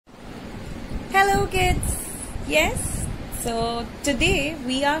Hello kids! Yes, so today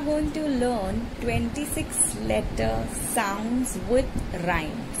we are going to learn 26 letter sounds with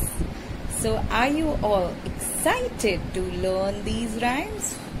rhymes. So are you all excited to learn these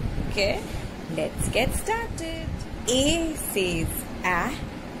rhymes? Okay, let's get started. A says ah,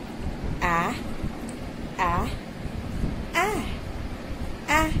 ah, ah, ah,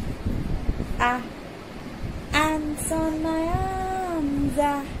 ah, ah. Ants on my arms,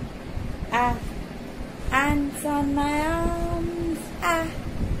 ah, ah. Ants on my arms, ah,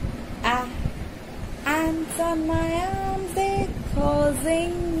 ah. Ants on my arms, they're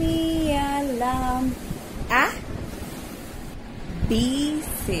causing me alarm, ah. B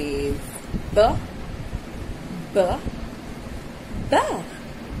says b, b, b.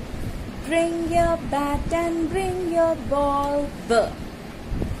 Bring your bat and bring your ball, b,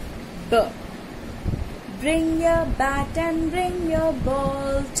 b. Bring your bat and bring your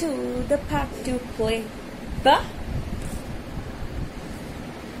ball to the park to play, b.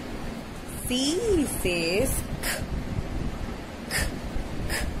 C says k, k,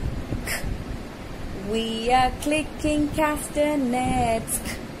 k, k. We are clicking castanets, k,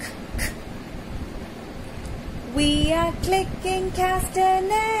 k, k. We are clicking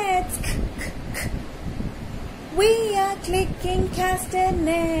castanets, k, k, k. We are clicking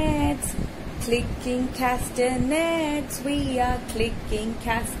castanets, clicking castanets. We are clicking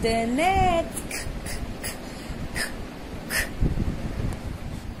castanets, k, k, k, k, k.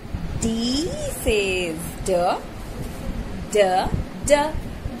 D says duh, duh, duh,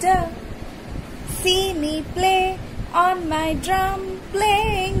 duh. See me play on my drum.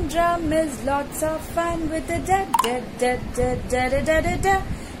 Playing drum is lots of fun with the da da da da da da da da da.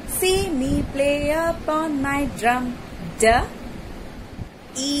 See me play up on my drum, duh.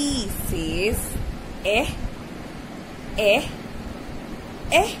 E says eh, eh,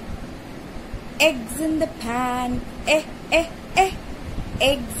 eh. Eggs in the pan, eh, eh, eh.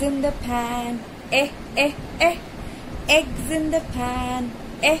 Eggs in the pan, eh, eh, eh. Eggs in the pan,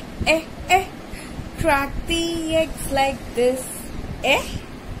 eh, eh, eh. Crack the eggs like this, eh.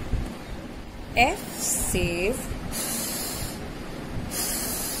 F says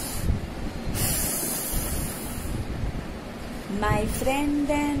my friend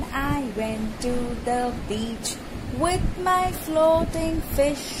and I went to the beach with my floating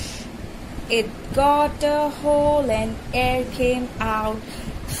fish. It got a hole and air came out.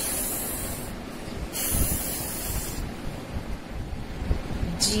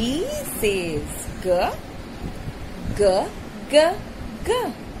 G says g, g, g, g.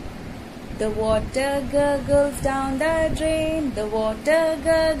 The water gurgles down the drain. The water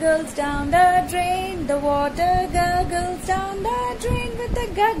gurgles down the drain. The water gurgles down the drain with a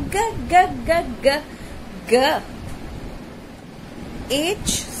g, g, g, g, g, g.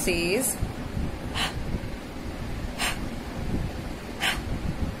 H says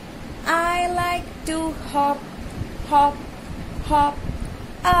I like to hop, hop, hop,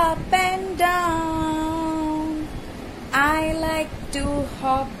 up and down. I like to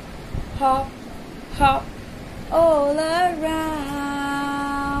hop, hop, hop, all around.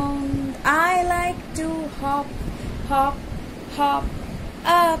 I like to hop, hop, hop,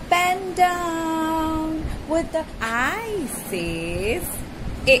 up and down. With the I says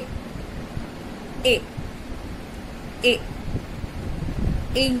it, it, it.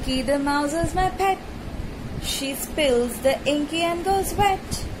 Inky the mouse is my pet. She spills the inky and goes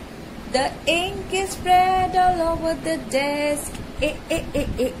wet. The ink is spread all over the desk.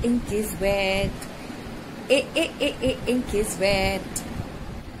 Ink is wet. Ink is wet.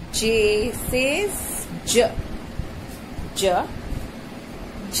 J says j, j,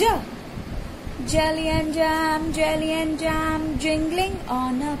 j. Jelly and jam, jingling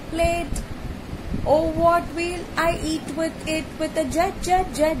on a plate. Oh, what will I eat with it? With a j, j,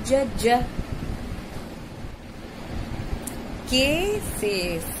 j, j, j. K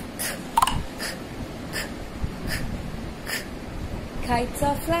says k, k, k, k, k. Kites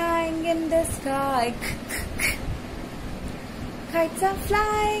are flying in the sky. K, k, k. Kites are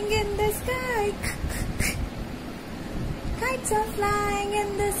flying in the sky. K, k, k. Kites are flying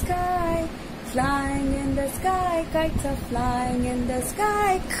in the sky. Flying in the sky. Kites are flying in the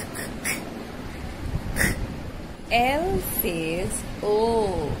sky. K, k, k. L says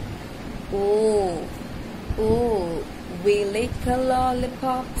oh, oh, oh. We lick a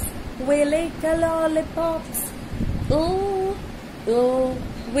lollipops, we lick a lollipops. Oh, oh,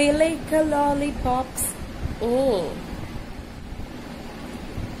 we lick a lollipops. Oh.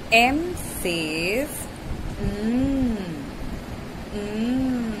 M says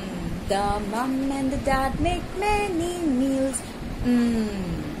The mom and the dad make many meals.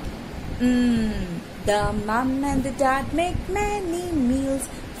 The mum and the dad make many meals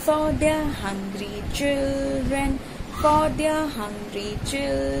for their hungry children, for their hungry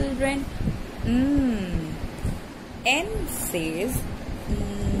children. N says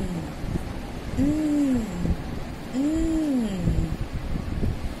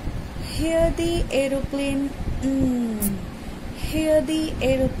Hear the aeroplane, hear the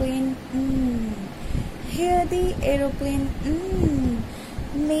aeroplane, hear the aeroplane,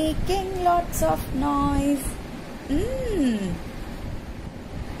 making lots of noise.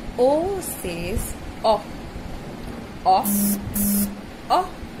 O says oh, oh, oh.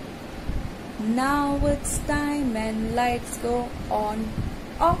 Now it's time and lights go on.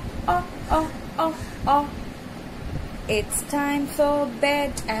 Oh, oh, oh, oh, oh. It's time for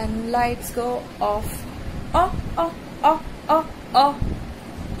bed and lights go off. Oh, oh, oh, oh, oh,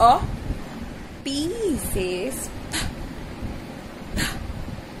 oh. P says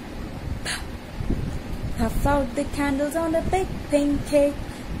puff out the candles on a big pink cake.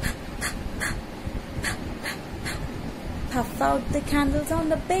 Puff out the candles on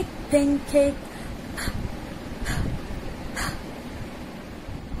the big pink cake.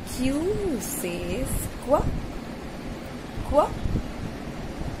 Q says quack, quack,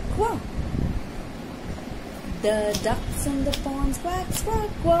 quack. The ducks in the ponds quack, quack,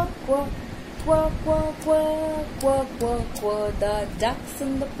 quack, quack. Quack, quack, quack, quack, quack, quack. The ducks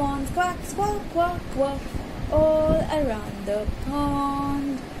in the ponds quack, quack, quack, quack. All around the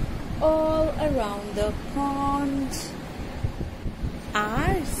pond, all around the pond.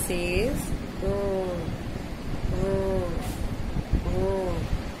 R says roar, roar, roar.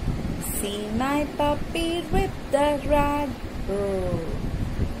 See my puppy rip the rag, roar,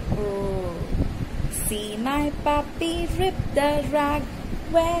 roar. See my puppy rip the rag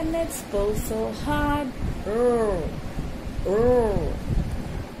when it's pulled so hard, roar, roar.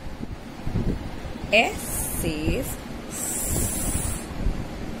 S says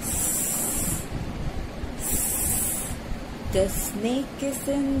the snake is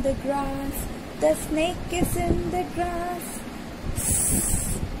in the grass, the snake is in the grass.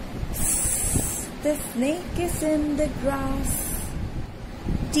 The snake is in the grass.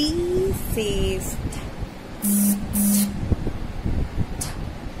 T says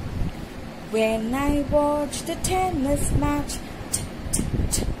when I watch the tennis match.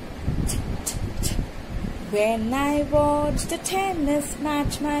 When I watch the tennis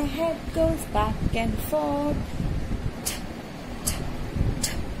match, my head goes back and forth.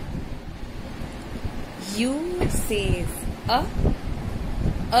 U says up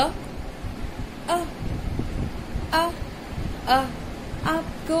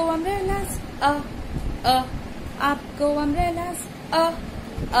go umbrellas, up go umbrellas,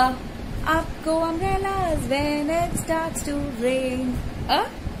 up go umbrellas when it starts to rain.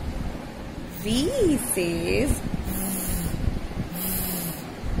 V says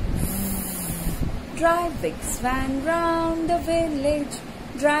drive Vix van round the village,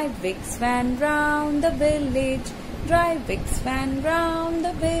 drive Vix van round the village, drive Vix van round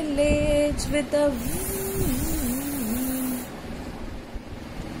the village with a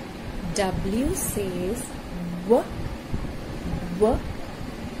W says what.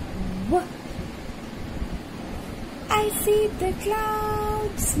 I see the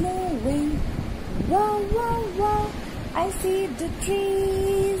clouds moving, whoa, whoa, whoa. I see the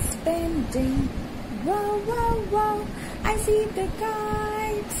trees bending, whoa, whoa, whoa. I see the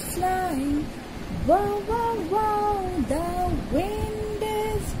kites flying, whoa, whoa, whoa. The wind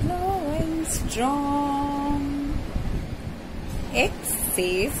is blowing strong. X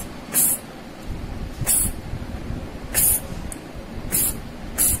says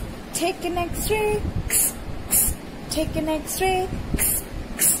take an X-ray, take an X-ray,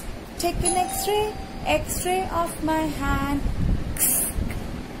 take an X-ray, X-ray of my hand.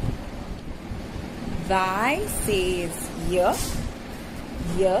 Y says yeah.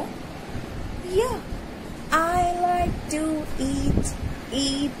 I like to eat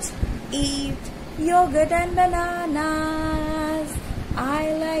yogurt and bananas.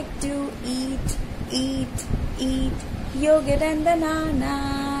 I like to eat yogurt and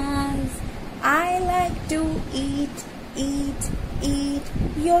bananas. I like to eat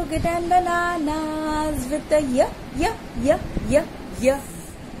yogurt and bananas with the yeah.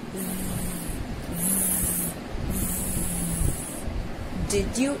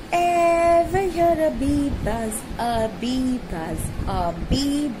 Did you ever hear a bee buzz, a bee buzz, a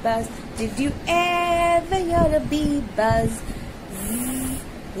bee buzz? Did you ever hear a bee buzz?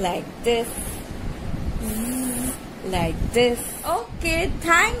 Like this, like this. Okay,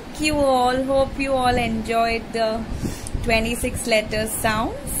 thank you all. Hope you all enjoyed the 26 letter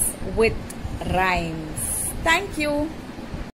sounds. with rhymes. Thank you.